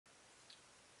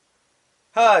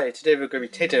Hi, today we're going to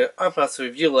be taking an unboxing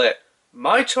review at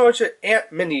My Charger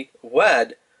MiNi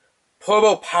WED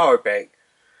Portable Power Bank.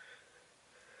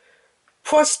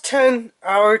 Plus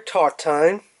 10-hour talk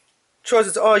time,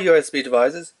 charges all USB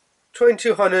devices,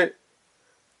 2200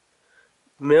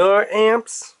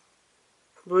 milliamps,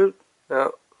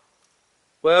 no,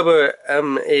 whatever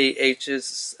MAH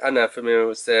is, I'm not familiar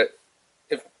with that,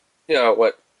 if you know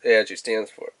what it actually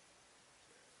stands for.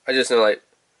 I just know like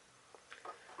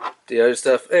the other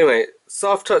stuff. Anyway,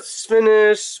 soft touch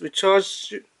finish,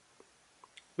 rechargeable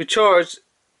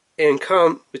and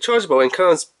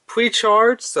comes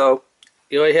pre-charged, so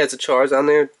it already has a charge on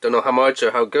there. Don't know how much or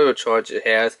how good a charge it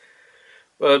has,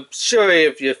 but surely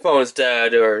if your phone's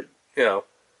dead or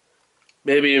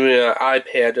maybe even an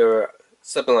iPad or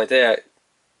something like that,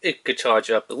 it could charge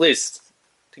up at least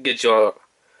to get you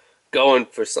going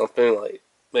for something like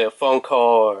make a phone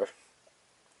call or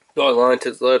go online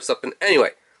to load something.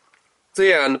 Anyway. So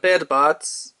yeah, on the back of the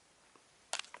box,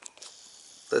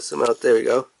 let's zoom out, there we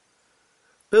go.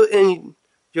 Built-in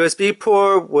USB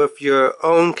port with your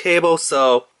own cable,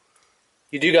 so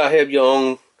you do gotta have your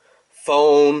own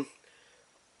phone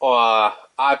or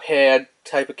iPad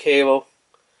type of cable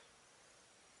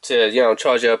to,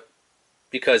 charge up,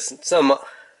 because some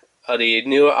of the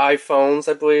newer iPhones,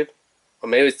 I believe, or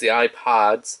maybe it's the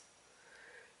iPods,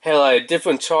 had like a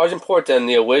different charging port than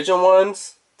the original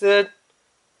ones did.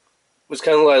 Was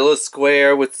kind of like a little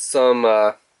square with some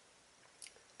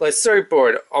like circuit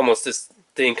board, almost this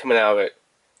thing coming out of it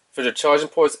for the charging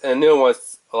ports, and the new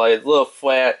one's like a little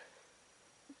flat.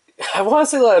 I want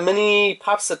to say like a mini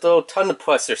popsicle tongue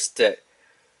depressor stick.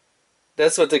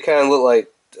 That's what they kind of look like,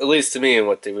 at least to me, and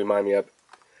what they remind me of.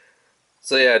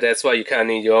 So yeah, that's why you kind of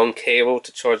need your own cable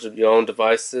to charge up your own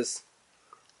devices.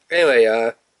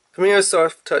 Anyway, Premier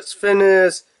soft touch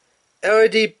finish.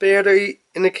 LED battery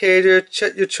indicator,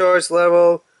 check your charge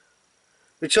level,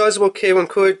 rechargeable cable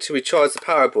included to recharge the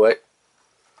power brick,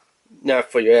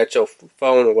 not for your actual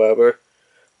phone or whatever.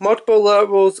 Multiple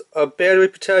levels of battery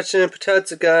protection,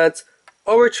 protects against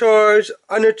overcharge,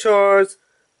 undercharge,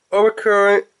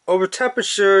 overcurrent, over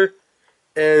temperature,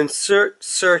 and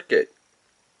circuit.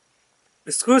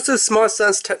 Exclusive smart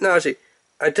sense technology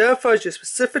identifies your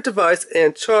specific device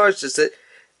and charges it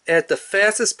at the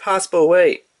fastest possible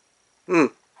way.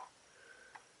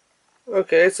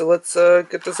 Okay, so let's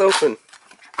get this open.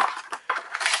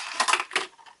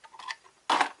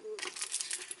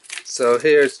 So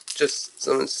here's just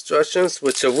some instructions,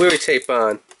 which are weary tape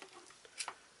on.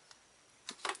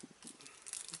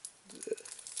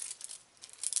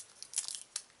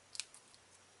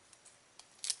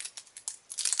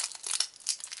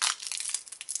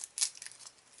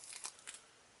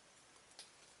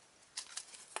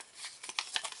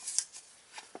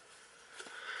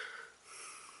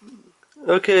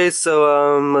 Okay,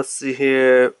 so let's see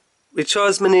here.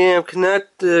 Recharge mini-amp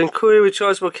connected, including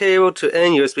rechargeable cable to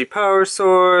any USB power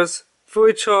source.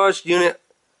 Fully charged unit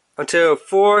until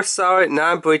 4 solid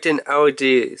non-breaking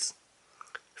LEDs.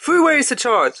 3 ways to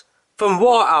charge: from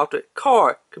wall outlet,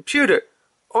 car, computer.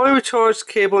 Only recharge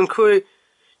cable included.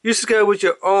 Use together with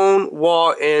your own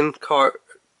wall and car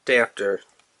adapter.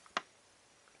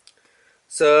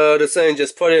 So the saying,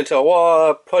 just put it into a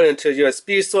wall, put it into a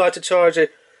USB slot to charge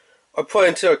it, or put it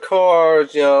into a car,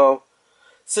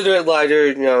 cigarette lighter,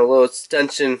 a little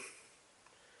extension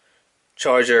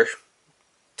charger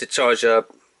to charge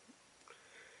up.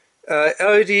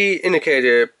 LED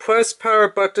indicator. Press power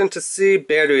button to see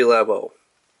battery level.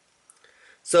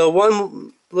 So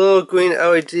one little green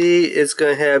LED is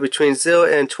going to have between 0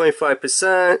 and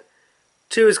 25%.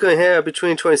 2 is going to have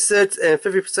between 26 and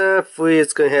 50%. 3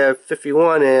 is going to have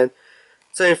 51 and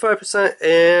 75%.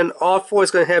 And all 4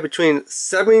 is going to have between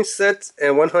 76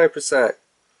 and 100%.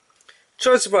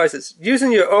 Charge devices.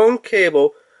 Using your own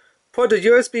cable, put the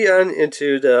USB end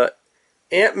into the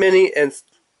Amp Mini and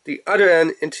the other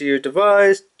end into your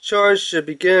device. Charge should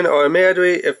begin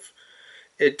automatically. If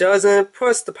it doesn't,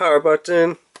 press the power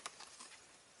button.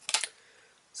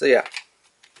 So yeah.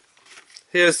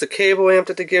 Here's the cable amp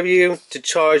that they give you to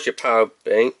charge your power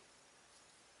bank.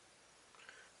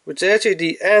 Which actually at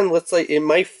the end looks like it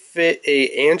might fit a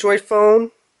Android phone.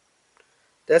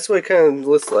 That's what it kind of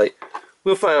looks like.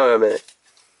 We'll find out in a minute.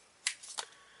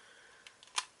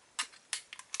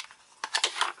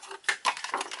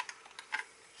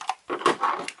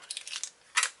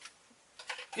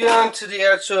 Get on to the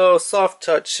actual soft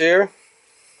touch here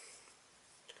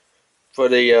for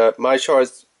the My Charge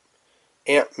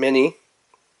Amp Mini.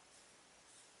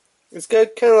 It's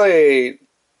got kind of like a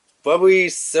bubbly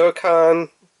silicone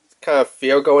kind of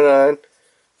feel going on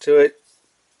to it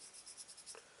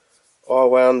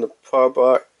all around the power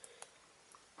bar.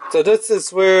 So this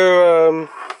is where,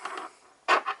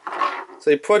 so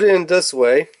you put it in this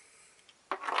way.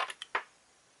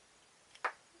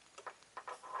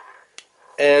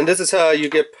 And this is how you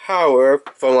get power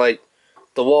from like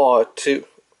the wall to,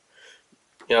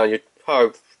 your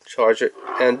power charger.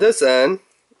 And this end,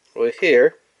 right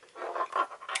here,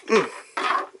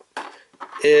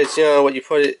 is, what you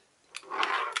put it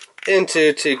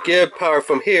into to give power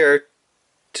from here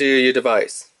to your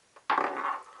device.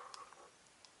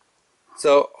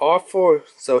 So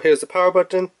so here's the power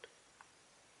button.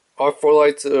 All 4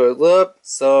 lights are lit up,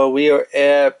 so we are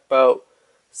at about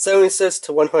 76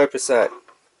 to 100%.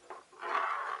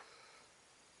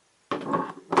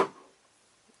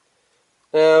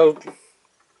 Now,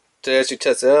 to actually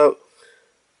test it out,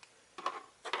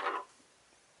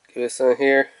 give this on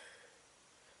here.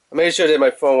 I made sure that my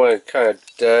phone went kind of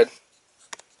dead,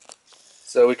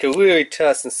 so we can really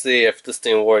test and see if this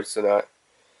thing works or not.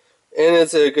 And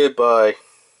it's a good buy.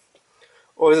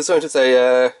 Or is it something to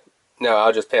say, no,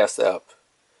 I'll just pass it up.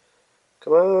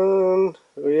 Come on,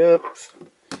 hurry up.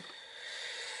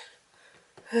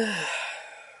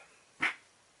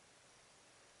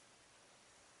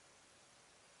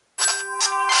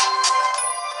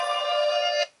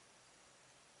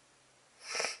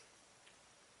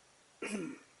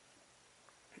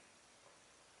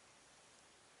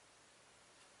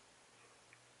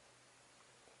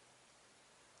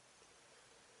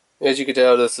 As you can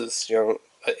tell, this is, an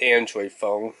Android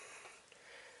phone.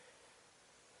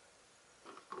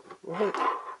 What?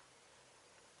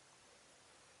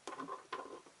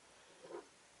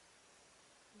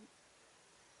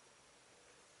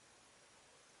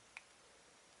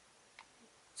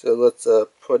 So let's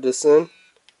put this in.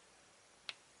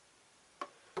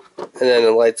 And then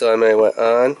the lights automatically went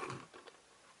on.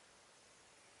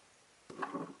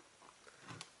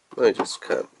 Let me just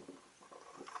cut.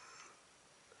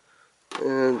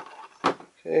 And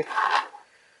okay.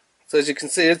 So as you can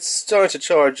see, it's starting to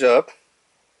charge up.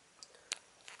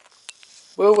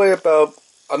 We'll wait about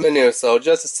a minute or so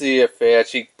just to see if it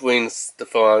actually brings the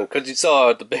phone on, because you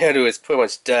saw the battery is pretty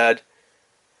much dead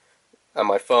on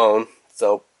my phone.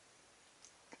 So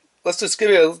let's just give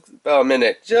it about a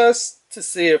minute just to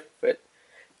see if it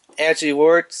actually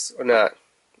works or not.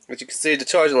 As you can see, the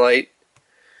charging light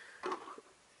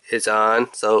is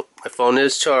on, so my phone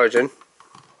is charging.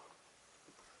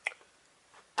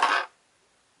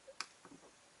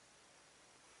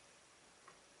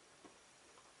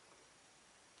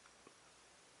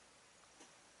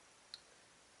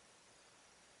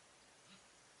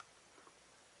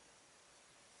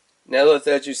 Now let's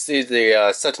actually see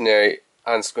the secondary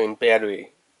on-screen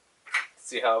battery.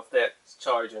 See how that's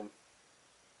charging.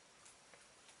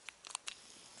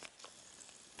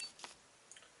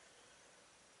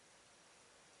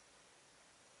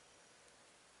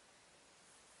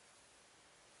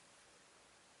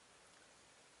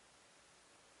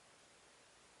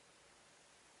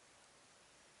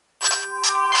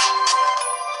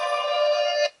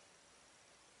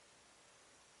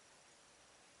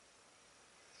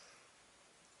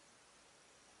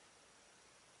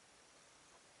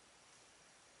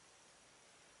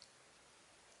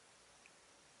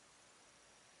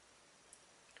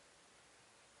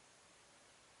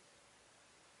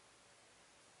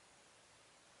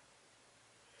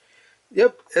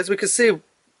 Yep, as we can see,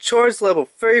 charge level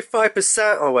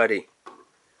 35% already.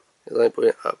 Let me put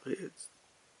it up here.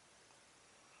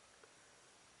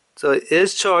 So it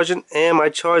is charging, and my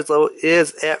charge level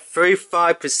is at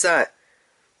 35%.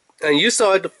 And you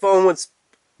saw the phone was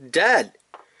dead.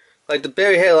 Like the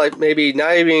battery had like maybe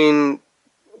not even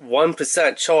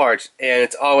 1% charge, and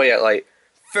it's all the way at like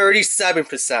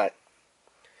 37%.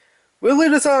 We'll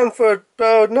leave this on for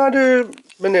about another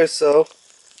minute or so,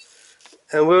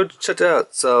 and we'll check it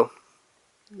out. So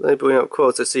let me bring it up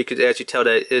closer so you could actually tell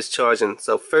that it is charging.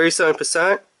 So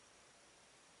 37%.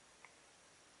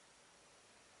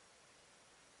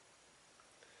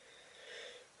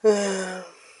 I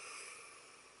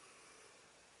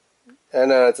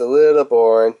know it's a little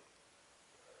boring,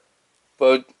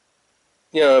 but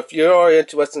if you are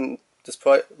interested in this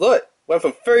product, look, went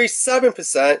from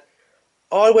 37%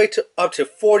 all the way to up to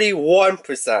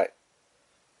 41%.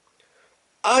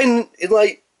 In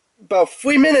like about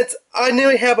 3 minutes, I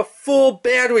nearly have a full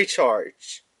battery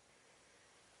charge.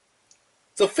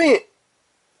 So think,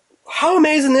 how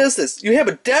amazing is this? You have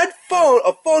a dead phone,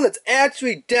 a phone that's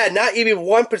actually dead, not even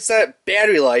 1%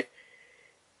 battery life.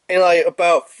 In like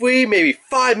about 3, maybe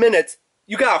 5 minutes,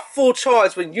 you got a full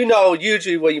charge when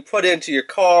usually when you put it into your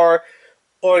car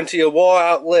or into your wall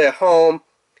outlet at home,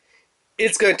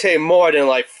 it's going to take more than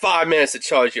like 5 minutes to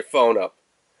charge your phone up.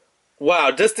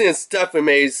 wow, this thing is definitely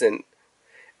amazing.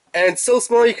 And it's so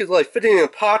small you could like fit it in a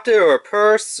pocket or a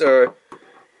purse or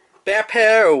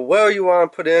backpack or whatever you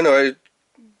want to put in, or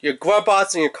your glove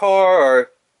box in your car, or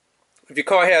if your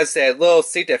car has that little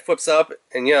seat that flips up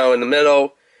and you know in the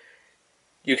middle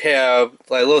you have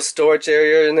like a little storage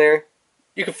area in there.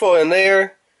 You can throw it in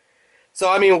there. So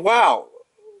I mean, wow,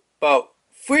 about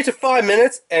 3 to 5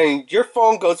 minutes and your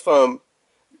phone goes from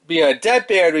being a dead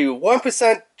battery,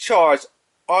 1% charge,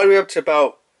 all the way up to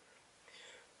about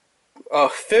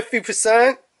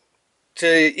 50%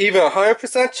 to even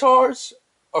 100% charge,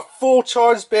 a full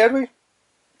charged battery.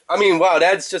 I mean, wow,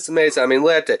 that's just amazing. I mean,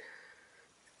 look at that.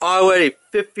 Already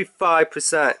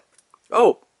 55%.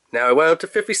 Oh, now it went up to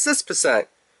 56%.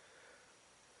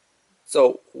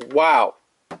 So, wow.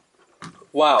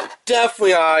 Wow,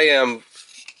 definitely I am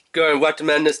going to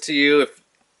recommend this to you if,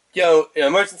 you know, in an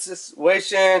emergency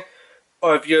situation,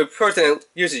 or if you're a person that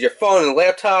uses your phone and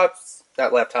laptops,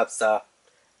 not laptops,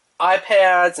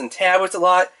 iPads and tablets a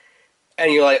lot,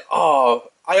 and you're like, oh,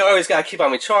 I always gotta keep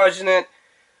on recharging it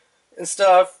and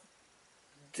stuff.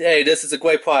 Hey, this is a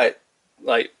great product.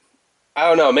 Like, I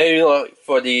don't know, maybe like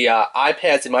for the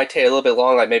iPads it might take a little bit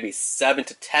long, like maybe 7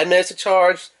 to 10 minutes to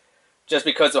charge, just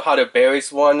because of how the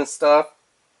batteries run and stuff.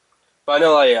 But I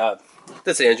know like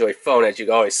this Android phone, as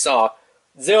you always saw,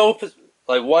 1 to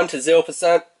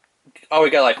 0%,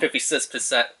 already got like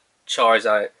 56% charge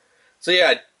on it. So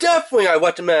yeah, definitely I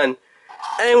recommend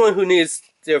anyone who needs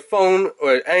their phone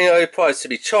or any other products to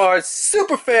be charged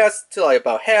super fast to like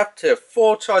about half to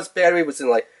full charge battery within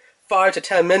like 5 to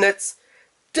 10 minutes.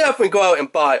 Definitely go out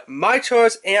and buy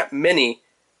MiCharge Amp Mini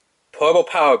portable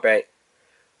power bank.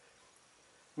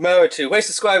 Remember to rate,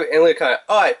 subscribe, and leave a comment.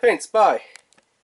 Alright, thanks, bye.